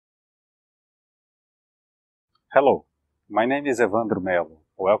Hello, my name is Evandro Melo.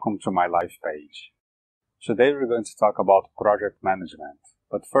 Welcome to my LifePage. Today we're going to talk about project management,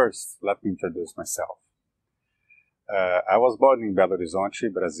 but first let me introduce myself. I was born in Belo Horizonte,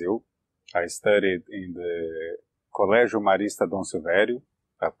 Brazil. I studied in the Colégio Marista Dom Silvério,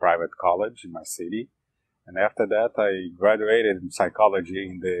 a private college in my city, and after that I graduated in psychology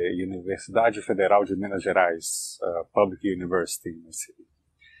in the Universidade Federal de Minas Gerais, a public university in my city.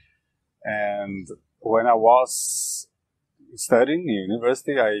 And when I was studying in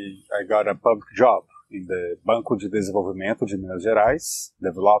university, I got a public job in the Banco de Desenvolvimento de Minas Gerais,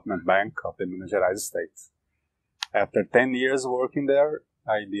 Development Bank of the Minas Gerais state. After 10 years working there,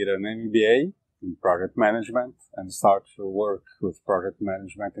 I did an MBA in project management and started to work with project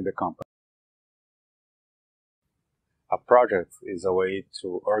management in the company. A project is a way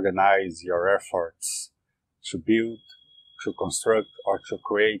to organize your efforts to build, to construct, or to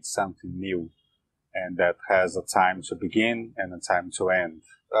create something new, and that has a time to begin and a time to end.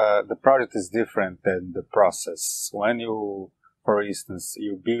 The project is different than the process. When you, for instance,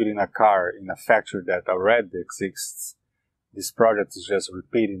 you're building a car in a factory that already exists, this project is just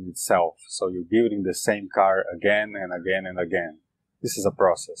repeating itself. So you're building the same car again and again and again. This is a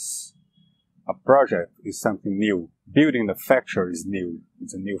process. A project is something new. Building a factory is new.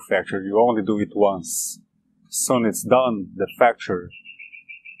 It's a new factory. You only do it once. Soon it's done, the factory,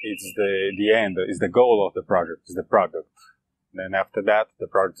 it's the end, is the goal of the project, is the product. Then after that, the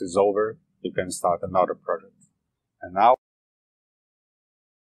project is over, you can start another project. And now,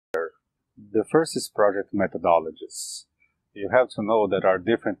 the first is project methodologies. You have to know that there are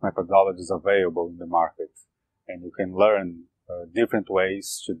different methodologies available in the market, and you can learn different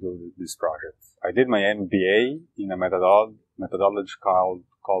ways to do this project. I did my MBA in a methodology called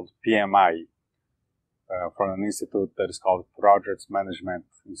PMI, from an institute that is called Project Management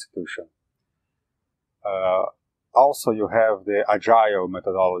Institution. Also, you have the Agile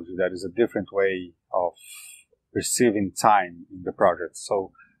methodology, that is a different way of perceiving time in the project.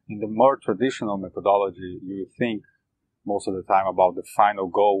 So, in the more traditional methodology, you think most of the time about the final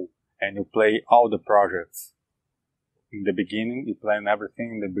goal, and you play all the projects in the beginning. You plan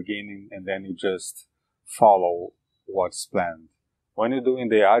everything in the beginning, and then you just follow what's planned. When you're doing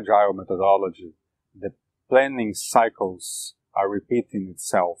the Agile methodology, the planning cycles are repeating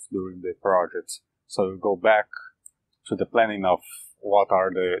itself during the project. So you go back to the planning of what are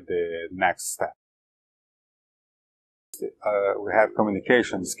the next steps. We have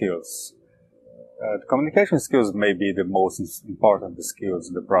communication skills. The communication skills may be the most important skills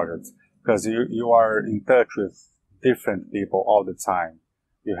in the project, because you are in touch with different people all the time.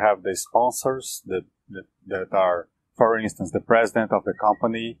 You have the sponsors that are, for instance, the president of the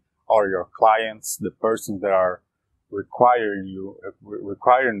company, or your clients, the persons that are requiring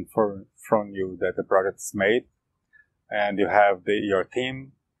from you that the project is made. And you have your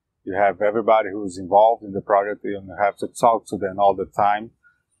team, you have everybody who's involved in the project, and you have to talk to them all the time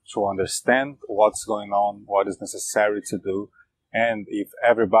to understand what's going on, what is necessary to do, and if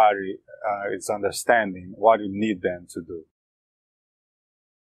everybody is understanding what you need them to do.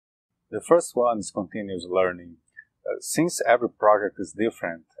 The first one is continuous learning. Since every project is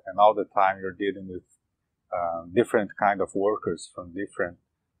different, and all the time you're dealing with different kind of workers from different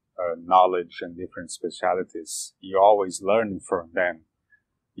knowledge and different specialities, you're always learning from them.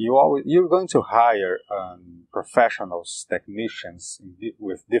 You're going to hire professionals, technicians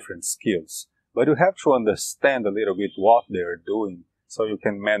with different skills, but you have to understand a little bit what they're doing so you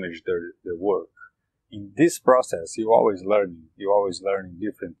can manage their work. In this process, you're always learning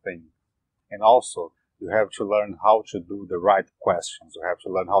different things. And also, you have to learn how to do the right questions. You have to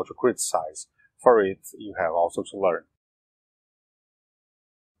learn how to criticize. For it, you have also to learn.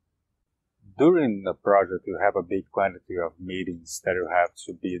 During the project, you have a big quantity of meetings that you have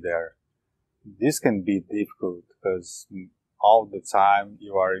to be there. This can be difficult because all the time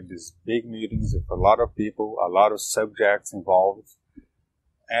you are in these big meetings with a lot of people, a lot of subjects involved,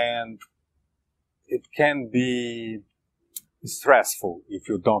 and it can be stressful if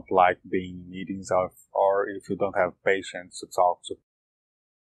you don't like being in meetings or if you don't have patience to talk to.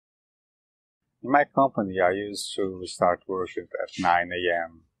 In my company, I used to start working at 9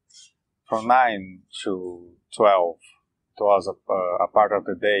 a.m. From 9 to 12, it was a part of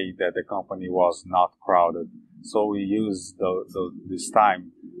the day that the company was not crowded. So we used this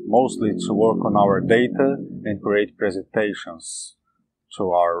time mostly to work on our data and create presentations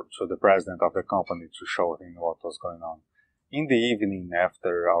to the president of the company to show him what was going on. In the evening,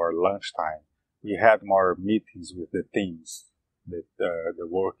 after our lunchtime, we had more meetings with the teams, the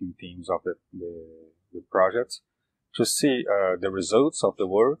working teams of the projects, to see the results of the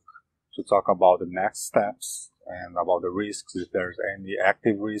work, to talk about the next steps, and about the risks, if there's any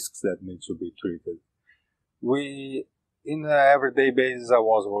active risks that need to be treated. In an everyday basis, I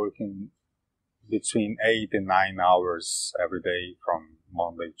was working between 8 and 9 hours every day from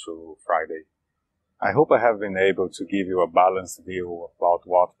Monday to Friday. I hope I have been able to give you a balanced view about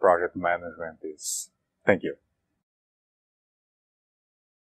what project management is. Thank you.